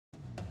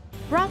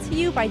Brought to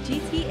you by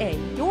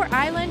GTA, your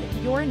island,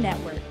 your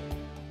network.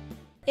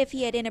 If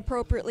he had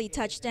inappropriately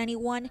touched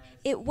anyone,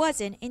 it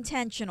wasn't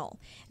intentional.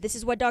 This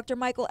is what Dr.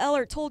 Michael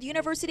Ehlert told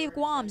University of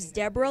Guam's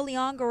Deborah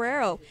Leon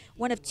Guerrero,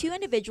 one of two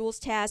individuals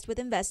tasked with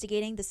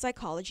investigating the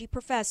psychology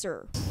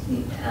professor. He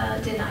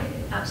denied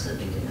it,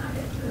 absolutely denied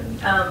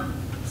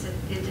it. Said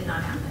it did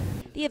not happen.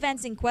 The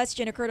events in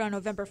question occurred on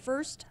November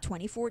 1st,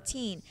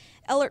 2014.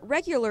 Ehlert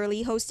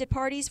regularly hosted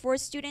parties for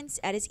his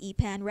students at his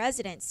EPAN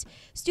residence.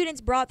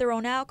 Students brought their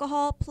own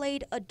alcohol,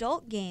 played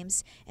adult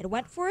games, and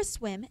went for a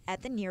swim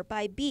at the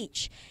nearby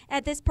beach.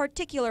 At this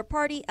particular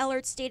party,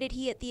 Ehlert stated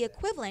he had the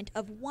equivalent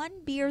of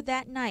one beer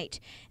that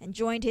night and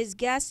joined his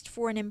guests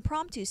for an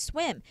impromptu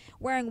swim,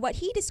 wearing what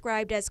he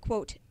described as,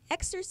 quote,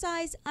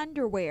 exercise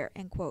underwear,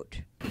 end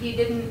quote. He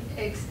didn't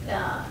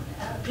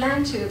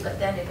plan to, but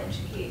then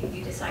eventually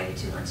he decided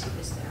to once he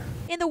was there.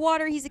 In the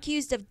water, he's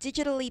accused of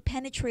digitally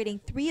penetrating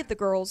 3 of the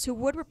girls who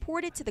would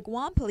report it to the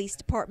Guam Police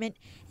Department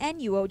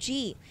and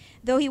UOG.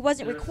 Though he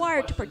wasn't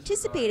required to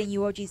participate in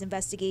UOG's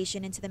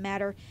investigation into the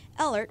matter,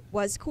 Ehlert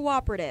was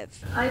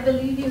cooperative. I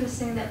believe he was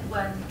saying that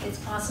when it's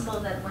possible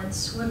that when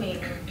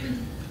swimming,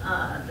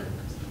 the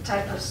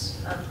type of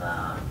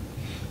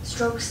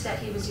strokes that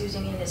he was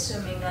using in his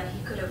swimming, that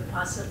he could have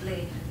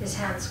possibly, his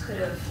hands could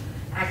have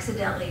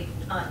accidentally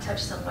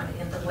touched someone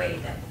in the way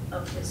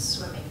of his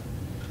swimming.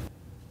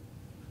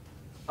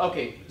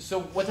 Okay,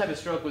 so what type of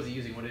stroke was he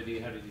using? How did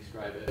he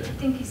describe it? I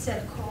think he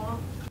said crawl.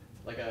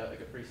 Like a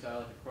freestyle,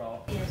 like a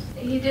crawl? Yes.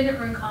 He didn't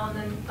recall and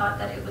then thought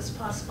that it was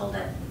possible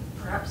that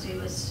perhaps he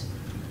was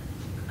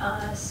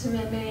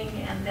swimming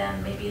and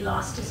then maybe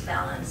lost his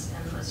balance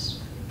and was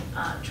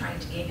trying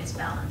to gain his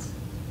balance.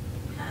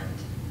 And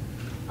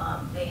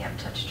may have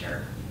touched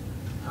her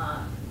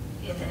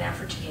in an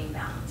effort to gain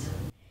balance.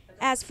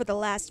 As for the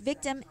last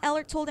victim,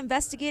 Ehlert told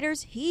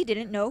investigators he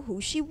didn't know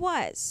who she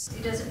was.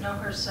 He doesn't know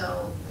her,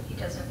 so he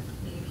doesn't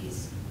believe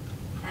he's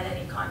had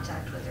any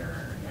contact with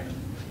her, and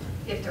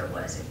if there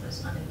was, it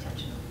was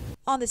unintentional.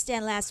 On the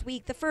stand last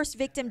week, the first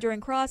victim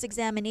during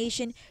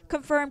cross-examination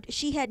confirmed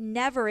she had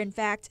never, in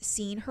fact,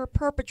 seen her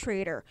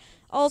perpetrator.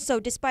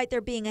 Also, despite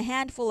there being a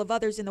handful of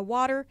others in the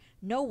water,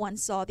 no one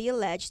saw the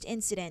alleged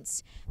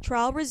incidents.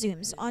 Trial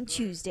resumes on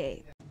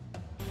Tuesday.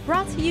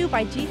 Brought to you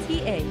by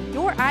GTA,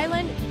 your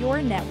island,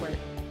 your network.